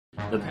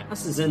The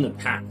past is in the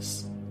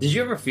past. Did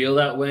you ever feel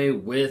that way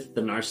with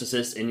the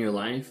narcissist in your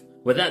life?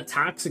 With that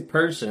toxic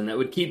person that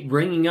would keep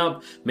bringing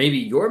up maybe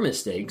your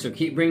mistakes or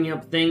keep bringing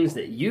up things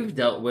that you've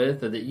dealt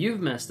with or that you've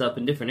messed up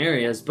in different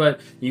areas, but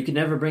you can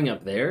never bring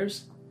up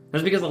theirs?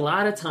 That's because a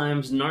lot of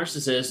times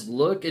narcissists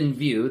look and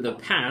view the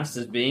past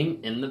as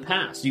being in the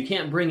past. You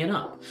can't bring it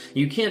up.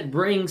 You can't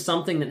bring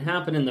something that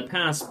happened in the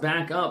past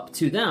back up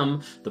to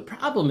them. The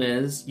problem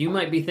is you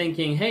might be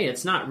thinking, hey,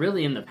 it's not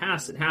really in the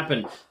past. It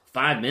happened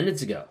 5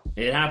 minutes ago.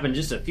 It happened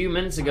just a few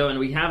minutes ago and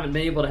we haven't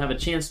been able to have a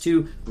chance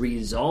to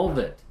resolve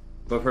it.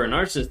 But for a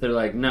narcissist, they're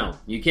like, no,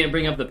 you can't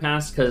bring up the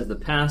past because the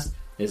past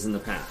is in the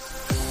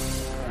past.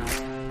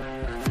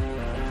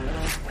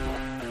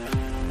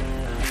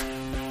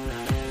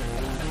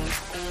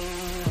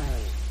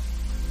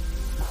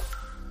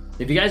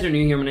 If you guys are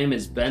new here, my name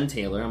is Ben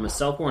Taylor. I'm a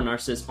self-aware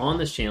narcissist on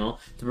this channel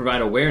to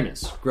provide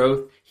awareness,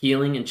 growth,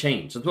 healing, and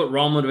change. That's what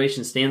Raw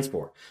Motivation stands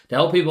for. To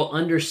help people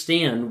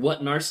understand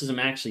what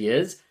narcissism actually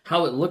is,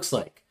 how it looks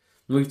like.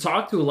 And we've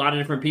talked to a lot of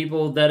different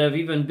people that have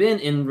even been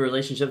in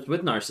relationships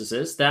with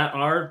narcissists that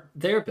are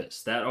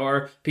therapists, that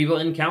are people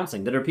in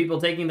counseling, that are people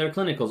taking their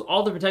clinicals,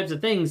 all different types of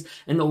things.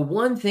 And the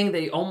one thing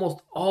they almost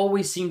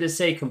always seem to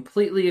say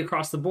completely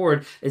across the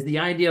board is the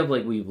idea of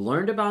like, we've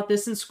learned about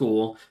this in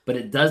school, but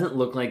it doesn't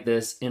look like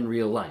this in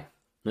real life.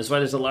 That's why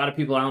there's a lot of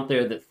people out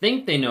there that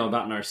think they know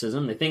about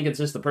narcissism. They think it's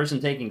just the person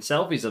taking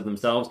selfies of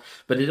themselves,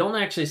 but they don't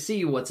actually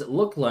see what's it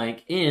look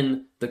like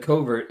in the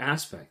covert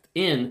aspect,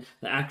 in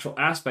the actual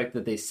aspect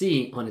that they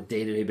see on a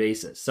day-to-day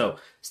basis. So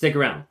stick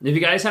around. If you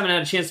guys haven't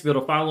had a chance to be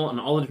able to follow on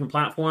all the different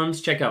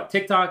platforms, check out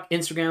TikTok,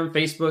 Instagram,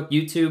 Facebook,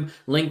 YouTube,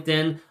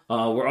 LinkedIn.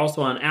 We're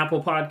also on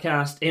Apple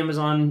Podcast,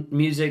 Amazon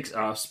Music,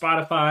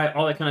 Spotify,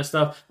 all that kind of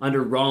stuff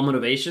under Raw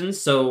Motivations.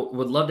 So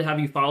would love to have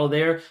you follow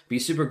there. Be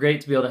super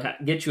great to be able to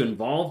get you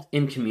involved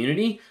in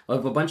community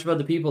of a bunch of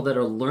other people that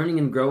are learning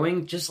and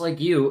growing just like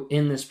you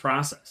in this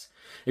process.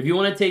 If you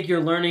want to take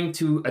your learning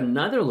to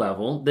another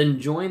level, then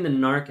join the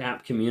NARC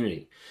app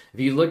community. If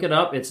you look it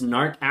up, it's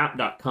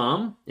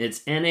narcapp.com. It's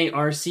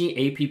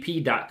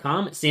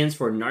NARCAPP.com. It stands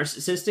for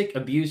Narcissistic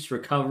Abuse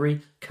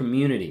Recovery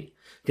Community.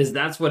 Because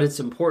that's what it's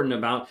important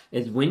about,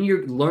 is when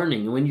you're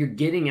learning, when you're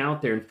getting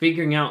out there and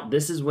figuring out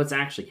this is what's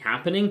actually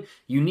happening,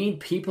 you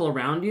need people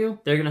around you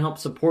that are going to help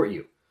support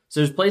you. So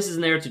there's places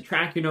in there to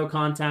track your no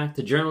contact,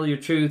 to journal your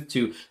truth,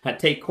 to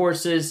take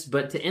courses,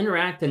 but to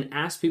interact and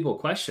ask people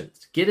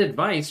questions. Get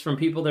advice from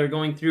people that are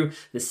going through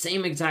the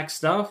same exact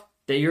stuff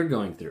that you're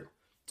going through.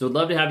 So I'd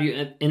love to have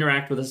you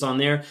interact with us on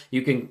there.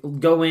 You can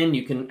go in,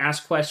 you can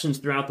ask questions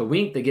throughout the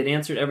week. They get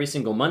answered every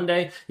single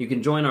Monday. You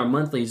can join our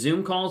monthly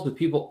Zoom calls with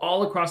people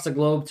all across the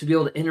globe to be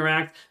able to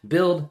interact,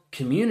 build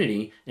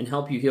community, and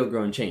help you heal,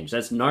 grow, and change.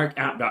 That's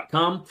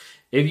narcapp.com.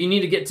 If you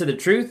need to get to the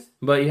truth,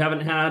 but you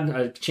haven't had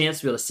a chance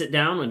to be able to sit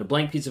down and a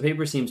blank piece of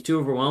paper seems too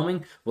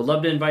overwhelming, we'd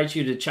love to invite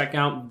you to check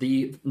out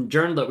the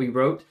journal that we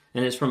wrote,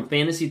 and it's From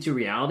Fantasy to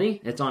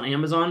Reality. It's on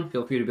Amazon.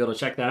 Feel free to be able to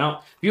check that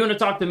out. If you want to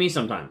talk to me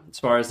sometime, as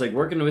far as like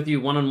working with you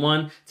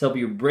one-on-one to help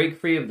you break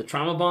free of the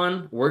trauma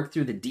bond, work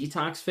through the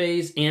detox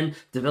phase, and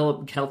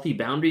develop healthy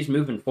boundaries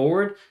moving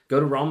forward,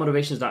 go to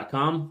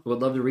rawmotivations.com. We'd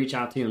love to reach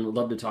out to you and we'd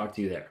love to talk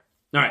to you there.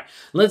 All right,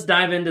 let's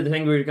dive into the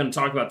thing we're going to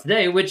talk about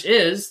today, which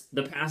is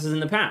the past is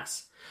in the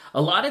past.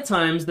 A lot of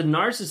times, the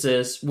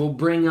narcissist will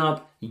bring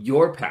up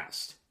your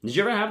past. Did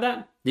you ever have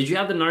that? Did you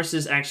have the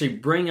narcissist actually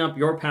bring up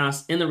your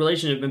past in the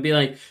relationship and be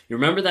like, you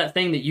remember that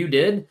thing that you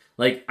did?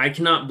 Like, I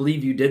cannot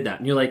believe you did that.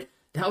 And you're like,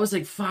 that was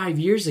like 5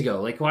 years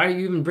ago. Like, why are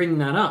you even bringing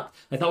that up?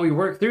 I thought we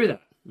worked through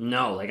that.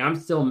 No, like, I'm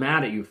still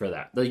mad at you for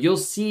that. You'll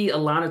see a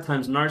lot of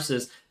times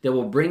narcissists that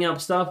will bring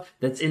up stuff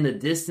that's in the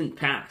distant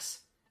past,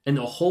 and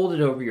they'll hold it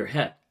over your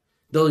head.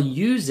 They'll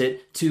use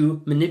it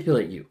to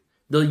manipulate you.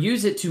 They'll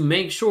use it to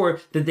make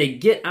sure that they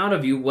get out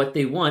of you what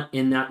they want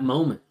in that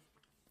moment.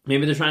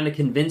 Maybe they're trying to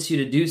convince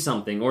you to do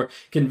something or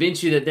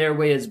convince you that their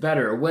way is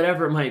better or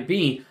whatever it might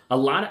be. A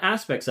lot of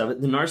aspects of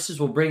it, the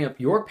narcissist will bring up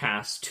your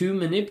past to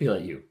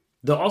manipulate you.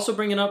 They'll also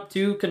bring it up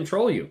to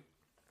control you.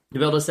 To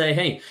be able to say,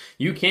 hey,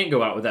 you can't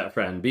go out with that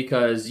friend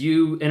because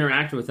you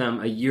interacted with them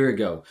a year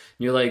ago. And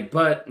you're like,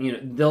 but,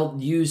 they'll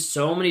use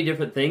so many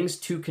different things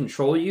to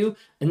control you.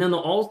 And then they'll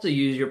also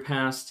use your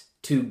past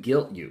to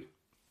guilt you,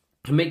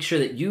 to make sure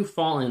that you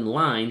fall in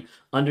line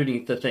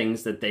underneath the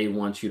things that they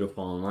want you to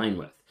fall in line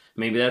with.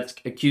 Maybe that's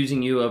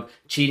accusing you of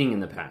cheating in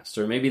the past,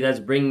 or maybe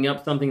that's bringing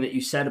up something that you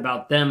said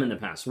about them in the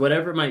past.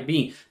 Whatever it might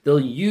be, they'll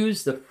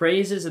use the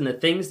phrases and the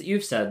things that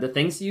you've said, the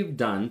things that you've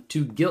done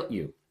to guilt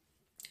you.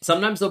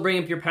 Sometimes they'll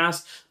bring up your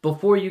past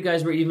before you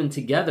guys were even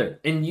together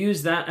and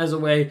use that as a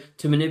way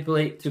to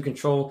manipulate, to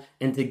control,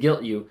 and to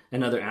guilt you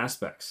in other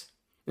aspects.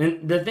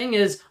 And the thing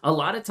is, a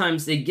lot of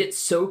times they get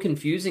so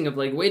confusing of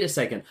like, wait a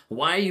second,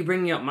 why are you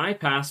bringing up my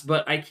past,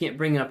 but I can't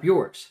bring up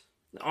yours?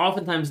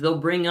 Oftentimes they'll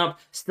bring up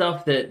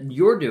stuff that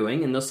you're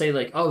doing and they'll say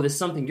like, oh, this is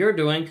something you're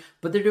doing,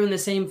 but they're doing the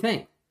same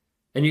thing.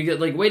 And you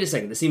get like, wait a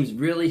second, this seems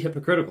really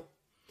hypocritical.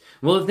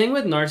 Well, the thing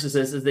with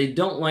narcissists is they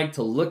don't like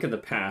to look at the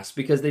past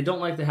because they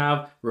don't like to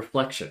have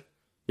reflection.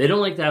 They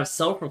don't like to have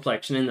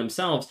self-reflection in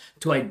themselves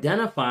to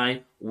identify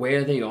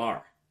where they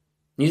are.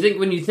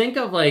 When you think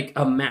of like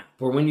a map,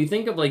 or when you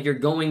think of like you're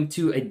going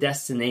to a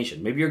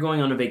destination, maybe you're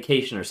going on a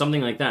vacation or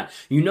something like that,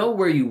 you know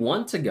where you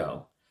want to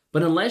go,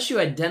 but unless you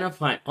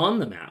identify on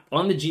the map,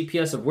 on the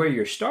GPS of where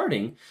you're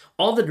starting,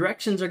 all the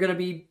directions are going to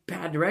be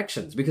bad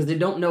directions because they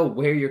don't know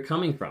where you're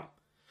coming from.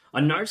 A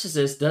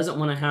narcissist doesn't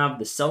want to have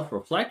the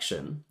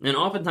self-reflection, and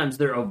oftentimes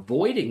they're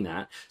avoiding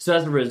that. So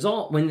as a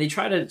result, when they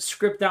try to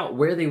script out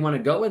where they want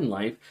to go in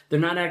life, they're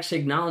not actually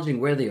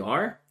acknowledging where they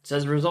are. So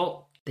as a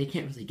result, they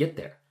can't really get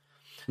there.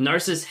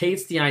 Narcissist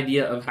hates the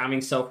idea of having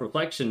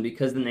self-reflection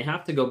because then they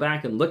have to go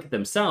back and look at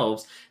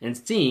themselves and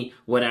see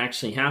what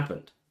actually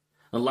happened.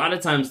 A lot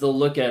of times they'll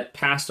look at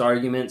past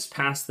arguments,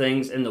 past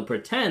things, and they'll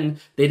pretend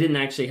they didn't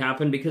actually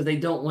happen because they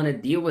don't want to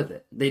deal with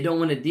it. They don't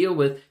want to deal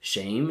with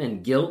shame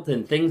and guilt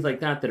and things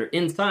like that are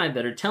inside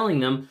that are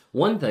telling them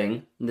one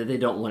thing that they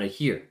don't want to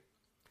hear.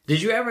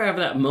 Did you ever have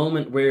that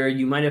moment where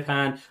you might have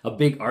had a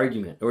big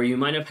argument, or you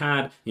might have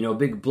had, a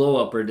big blow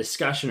up or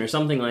discussion or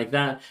something like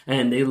that,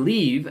 and they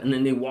leave and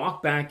then they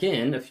walk back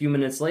in a few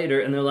minutes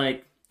later and they're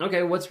like,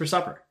 okay, what's for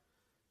supper?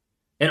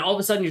 And all of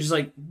a sudden you're just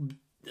like,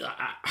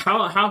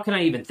 how can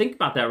I even think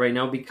about that right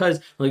now?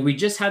 Because like we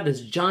just had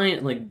this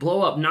giant like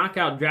blow up,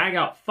 knockout, drag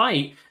out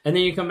fight, and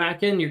then you come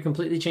back in, you're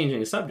completely changing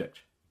the subject.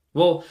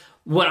 Well,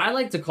 what I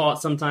like to call it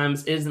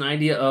sometimes is an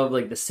idea of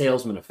like the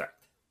salesman effect.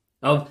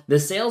 Of the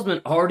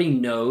salesman already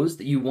knows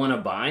that you want to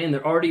buy, and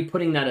they're already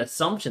putting that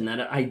assumption, that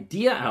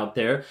idea out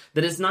there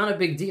that it's not a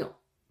big deal,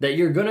 that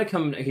you're going to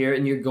come here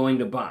and you're going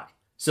to buy.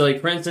 So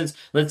like, for instance,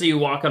 let's say you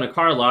walk on a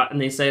car lot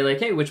and they say like,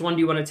 hey, which one do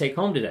you want to take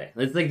home today?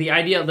 It's like the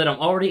idea that I'm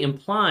already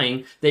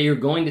implying that you're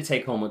going to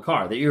take home a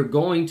car, that you're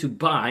going to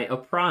buy a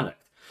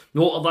product.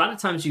 Well, a lot of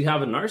times you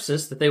have a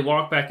narcissist that they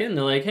walk back in,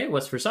 they're like, hey,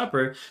 what's for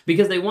supper?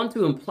 Because they want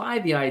to imply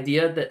the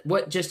idea that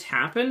what just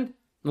happened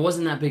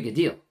wasn't that big a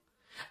deal.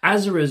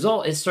 As a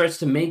result, it starts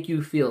to make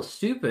you feel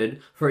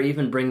stupid for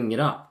even bringing it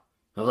up.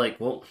 I'm like,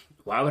 well,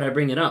 why would I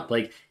bring it up?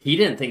 Like, he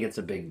didn't think it's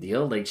a big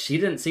deal. Like, she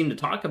didn't seem to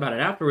talk about it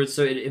afterwards,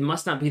 so it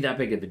must not be that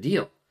big of a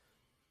deal.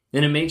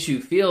 And it makes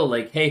you feel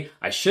like, hey,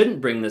 I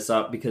shouldn't bring this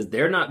up because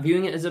they're not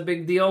viewing it as a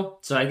big deal,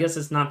 so I guess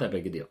it's not that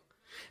big a deal.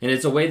 And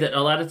it's a way that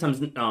a lot of times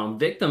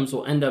victims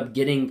will end up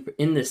getting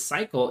in this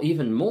cycle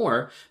even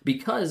more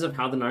because of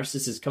how the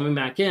narcissist is coming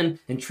back in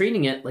and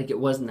treating it like it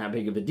wasn't that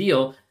big of a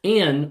deal,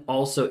 and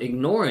also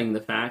ignoring the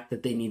fact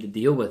that they need to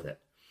deal with it.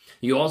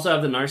 You also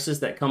have the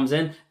narcissist that comes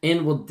in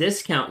and will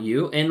discount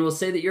you and will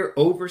say that you're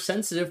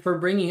oversensitive for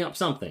bringing up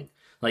something.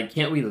 Like,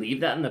 can't we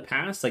leave that in the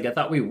past? Like, I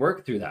thought we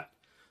worked through that.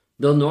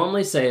 They'll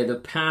normally say the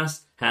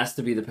past has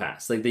to be the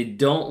past. Like, they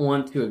don't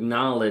want to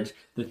acknowledge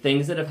the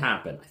things that have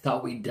happened. I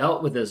thought we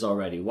dealt with this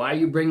already. Why are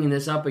you bringing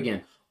this up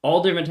again?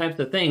 All different types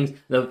of things.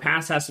 The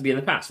past has to be in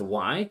the past.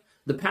 Why?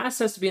 The past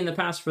has to be in the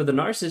past for the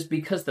narcissist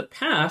because the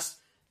past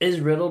is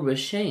riddled with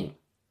shame.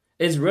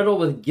 It's riddled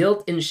with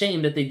guilt and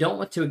shame that they don't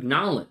want to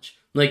acknowledge.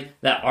 Like,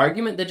 that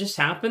argument that just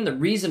happened, the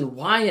reason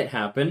why it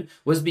happened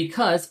was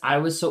because I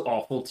was so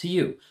awful to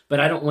you.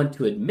 But I don't want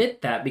to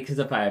admit that, because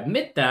if I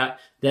admit that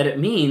it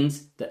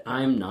means that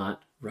I'm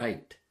not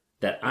right,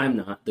 that I'm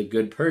not the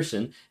good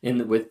person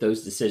with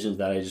those decisions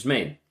that I just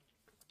made.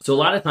 So a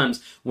lot of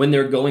times when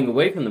they're going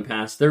away from the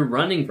past, they're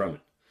running from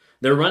it.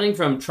 They're running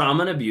from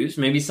trauma and abuse,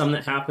 maybe some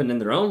that happened in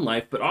their own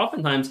life, but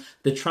oftentimes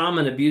the trauma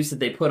and abuse that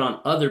they put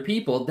on other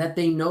people that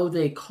they know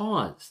they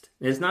caused.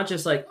 And it's not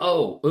just like,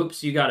 oh,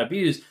 oops, you got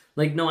abused.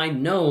 Like, no, I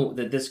know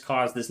that this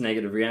caused this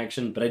negative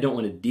reaction, but I don't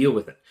want to deal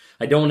with it.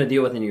 I don't want to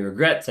deal with any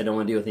regrets. I don't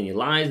want to deal with any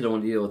lies. I don't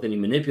want to deal with any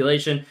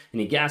manipulation,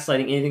 any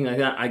gaslighting, anything like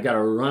that. I got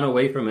to run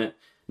away from it.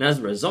 And as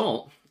a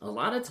result, a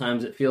lot of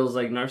times it feels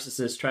like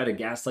narcissists try to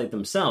gaslight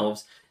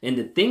themselves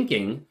into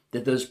thinking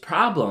that those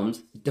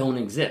problems don't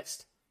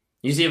exist.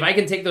 You see, if I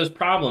can take those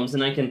problems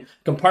and I can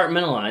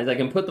compartmentalize, I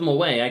can put them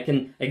away, I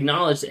can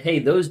acknowledge that, hey,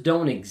 those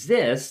don't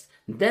exist,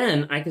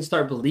 then I can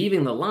start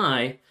believing the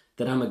lie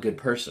that I'm a good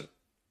person.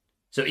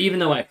 So even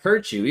though I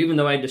hurt you, even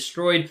though I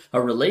destroyed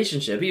a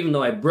relationship, even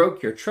though I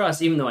broke your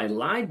trust, even though I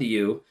lied to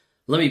you,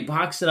 let me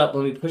box it up,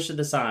 let me push it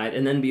aside,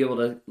 and then be able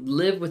to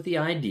live with the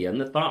idea and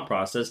the thought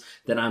process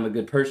that I'm a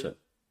good person.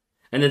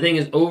 And the thing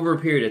is, over a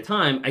period of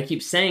time, I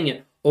keep saying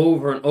it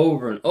over and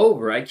over and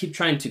over. I keep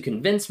trying to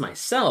convince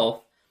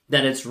myself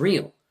that it's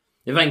real.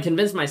 If I can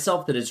convince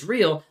myself that it's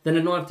real, then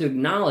I don't have to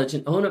acknowledge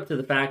and own up to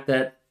the fact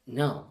that,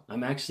 no,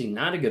 I'm actually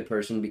not a good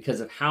person because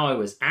of how I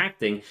was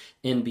acting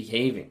and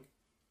behaving.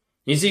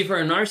 You see, for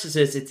a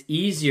narcissist, it's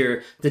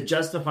easier to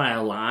justify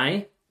a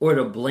lie or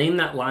to blame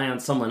that lie on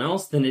someone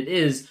else than it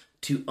is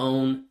to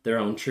own their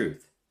own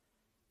truth.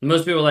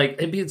 Most people are like,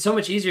 it'd be so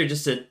much easier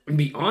just to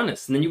be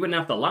honest, and then you wouldn't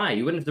have to lie.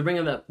 You wouldn't have to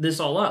bring this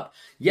all up.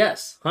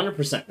 Yes,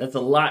 100%. That's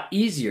a lot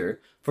easier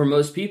for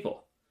most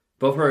people.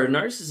 But for a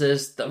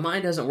narcissist, the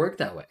mind doesn't work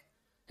that way.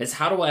 It's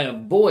how do I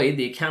avoid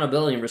the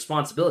accountability and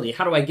responsibility?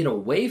 How do I get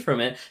away from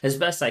it as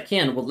best I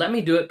can? Well, let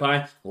me do it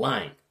by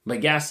lying, by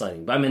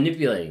gaslighting, by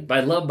manipulating,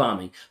 by love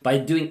bombing, by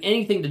doing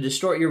anything to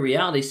distort your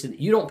reality so that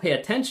you don't pay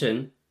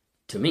attention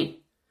to me.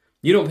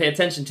 You don't pay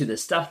attention to the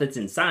stuff that's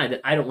inside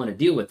that I don't want to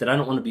deal with, that I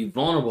don't want to be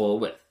vulnerable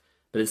with.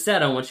 But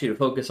instead, I want you to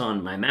focus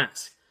on my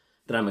mask,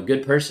 that I'm a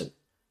good person,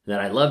 that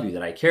I love you,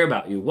 that I care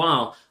about you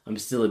while I'm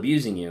still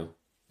abusing you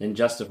and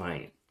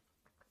justifying it.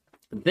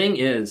 The thing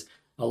is,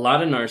 a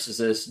lot of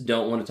narcissists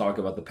don't want to talk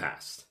about the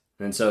past.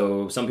 And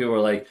so some people are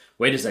like,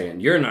 wait a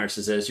second, you're a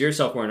narcissist, you're a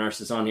self-aware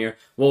narcissist on here.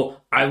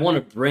 Well, I want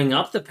to bring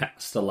up the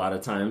past a lot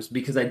of times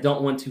because I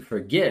don't want to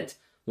forget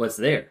what's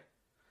there.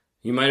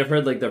 You might have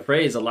heard like the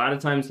phrase, a lot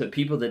of times that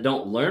people that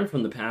don't learn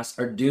from the past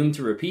are doomed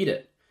to repeat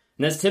it.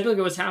 And that's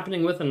typically what's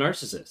happening with a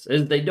narcissist,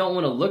 is they don't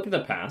want to look at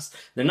the past.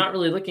 They're not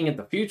really looking at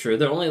the future.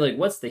 They're only like,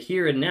 what's the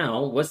here and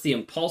now? What's the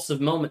impulsive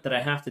moment that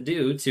I have to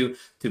do to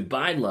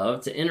buy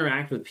love, to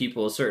interact with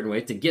people a certain way,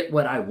 to get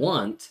what I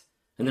want?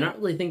 And they're not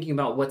really thinking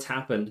about what's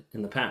happened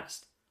in the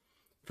past.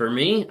 For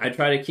me, I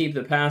try to keep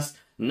the past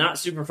not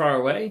super far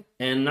away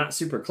and not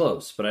super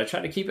close, but I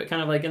try to keep it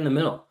kind of like in the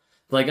middle.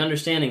 Like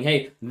understanding,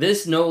 hey,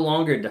 this no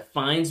longer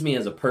defines me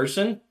as a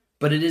person,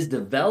 but it is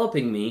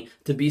developing me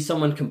to be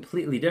someone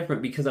completely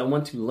different because I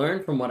want to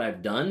learn from what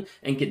I've done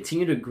and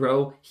continue to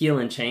grow, heal,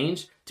 and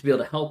change to be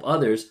able to help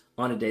others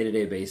on a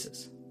day-to-day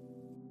basis.